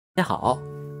大家好，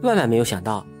万万没有想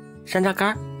到山楂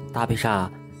干搭配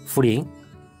上茯苓，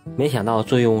没想到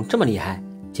作用这么厉害，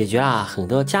解决了很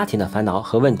多家庭的烦恼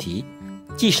和问题，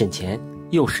既省钱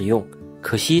又实用。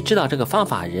可惜知道这个方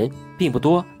法人并不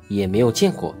多，也没有见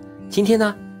过。今天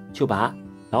呢，就把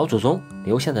老祖宗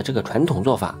留下的这个传统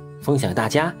做法分享给大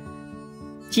家，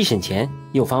既省钱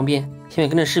又方便。下面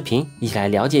跟着视频一起来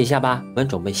了解一下吧。我们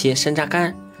准备一些山楂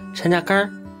干，山楂干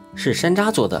是山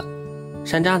楂做的，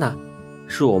山楂呢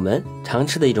是我们常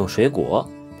吃的一种水果，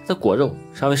它的果肉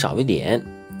稍微少一点。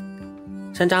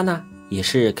山楂呢也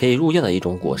是可以入药的一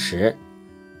种果实，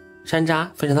山楂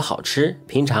非常的好吃，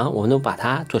平常我们都把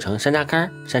它做成山楂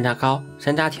干、山楂糕、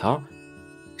山楂条、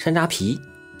山楂皮。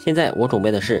现在我准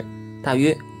备的是大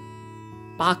约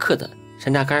8克的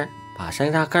山楂干，把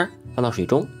山楂干放到水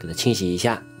中给它清洗一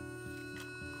下。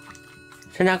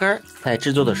山楂干在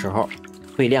制作的时候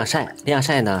会晾晒，晾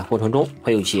晒呢过程中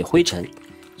会有一些灰尘，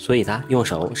所以呢用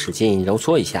手使劲揉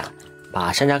搓一下，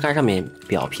把山楂干上面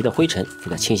表皮的灰尘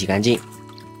给它清洗干净。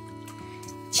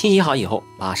清洗好以后，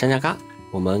把山楂干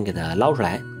我们给它捞出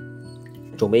来，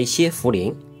准备一些茯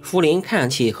苓。茯苓看上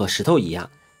去和石头一样，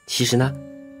其实呢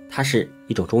它是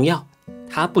一种中药，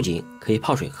它不仅可以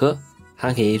泡水喝，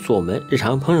还可以做我们日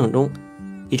常烹饪中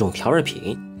一种调味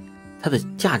品，它的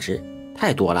价值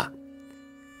太多了，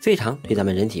非常对咱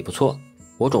们人体不错。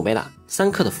我准备了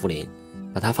3克的茯苓，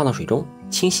把它放到水中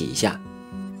清洗一下，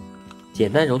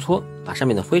简单揉搓，把上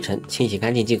面的灰尘清洗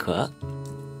干净即可。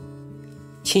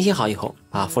清洗好以后，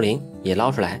把茯苓也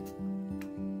捞出来，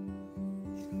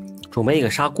准备一个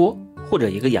砂锅或者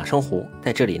一个养生壶，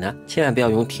在这里呢千万不要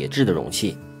用铁质的容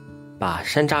器，把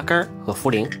山楂干和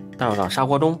茯苓倒入到砂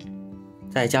锅中，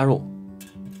再加入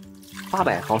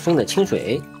800毫升的清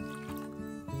水，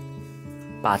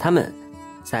把它们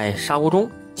在砂锅中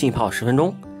浸泡10分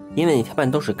钟。因为它们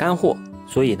都是干货，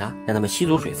所以呢让它们吸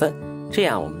足水分，这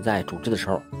样我们在煮制的时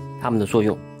候它们的作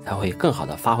用才会更好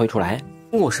的发挥出来。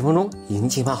经过10分钟已经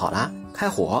浸泡好了，开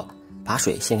火把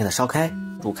水先给它烧开，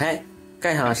煮开，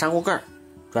盖上砂锅盖，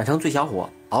转成最小火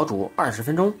熬煮20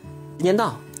分钟。时间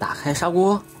到，打开砂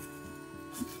锅，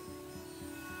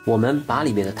我们把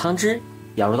里面的汤汁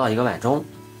舀入到一个碗中，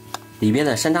里边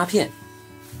的山楂片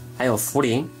还有茯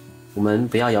苓我们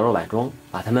不要舀入碗中，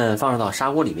把它们放入到砂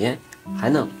锅里面，还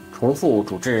能重复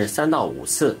煮至3到5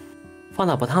次，放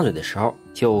到不烫嘴的时候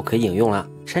就可以饮用了。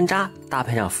山楂搭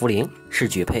配上茯苓是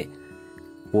绝配，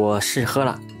我试喝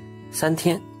了3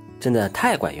天，真的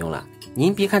太管用了。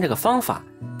您别看这个方法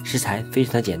食材非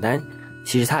常的简单，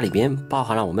其实它里边包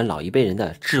含了我们老一辈人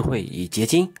的智慧与结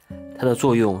晶，它的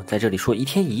作用在这里说1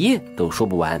天1夜都说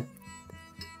不完。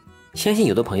相信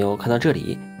有的朋友看到这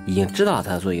里已经知道了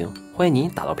它的作用，欢迎您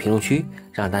打到评论区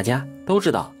让大家都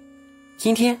知道。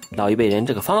今天老一辈人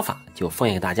这个方法就分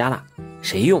享给大家了，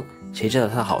谁用谁知道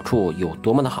它的好处有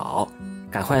多么的好，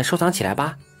赶快收藏起来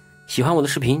吧。喜欢我的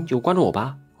视频就关注我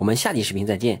吧，我们下期视频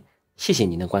再见，谢谢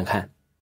您的观看。